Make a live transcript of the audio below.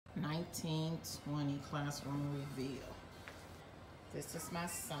1920 classroom reveal. This is my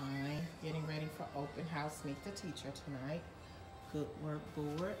sign, getting ready for open house, meet the teacher tonight. Good work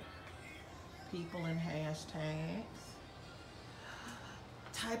board, people and hashtags,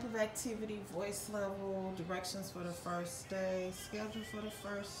 type of activity, voice level, directions for the first day, schedule for the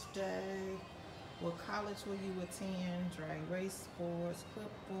first day, what college will you attend, drag race boards,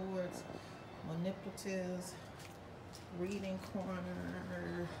 clipboards, manipulatives, reading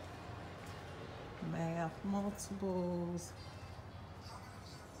corner, math multiples,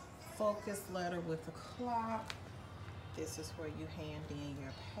 focus letter with a clock. This is where you hand in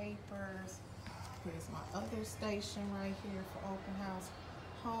your papers. Here's my other station right here for open house.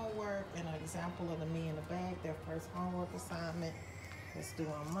 Homework and an example of the me in the bag, their first homework assignment. Let's do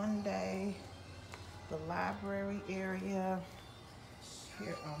on Monday. The library area.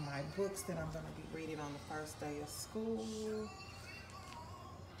 Here are my books that I'm going to be reading on the first day of school.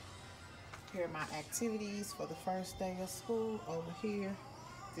 Here are my activities for the first day of school over here.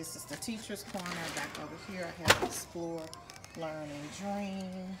 This is the teacher's corner. Back over here I have explore, learn, and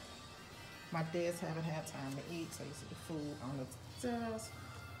dream. My dads haven't had time to eat, so you see the food on the desk.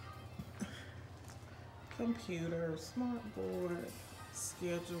 Computer, smart board,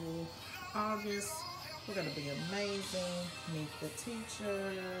 schedule, August. We're going to be amazing. Meet the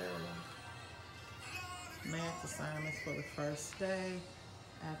teacher. Math assignments for the first day.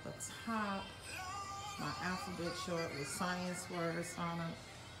 At the top, my alphabet chart with science words on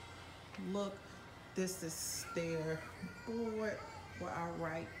it. Look, this is their board where I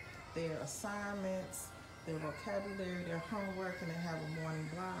write their assignments, their vocabulary, their homework, and they have a morning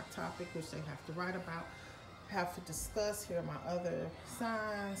blog topic which they have to write about, have to discuss. Here are my other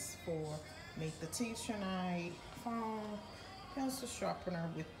signs for meet the teacher night, phone, pencil sharpener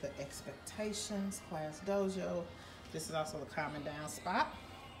with the expectations, class dojo. This is also the calming down spot.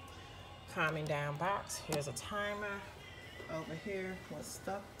 Calming down box. Here's a timer. Over here, what's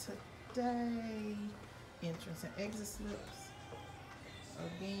stuck today? Entrance and exit slips.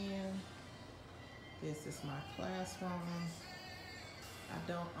 Again, this is my classroom.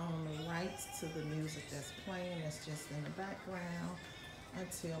 I don't own the rights to the music that's playing. It's just in the background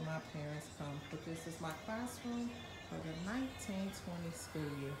until my parents come. But this is my classroom for the 1920 school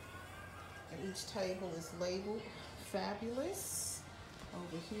year. And each table is labeled fabulous.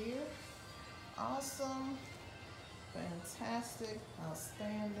 Over here, awesome, fantastic,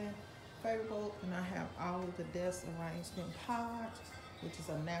 outstanding, favorable, and I have all of the desks arranged in pods, which is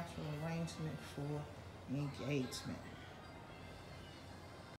a natural arrangement for engagement.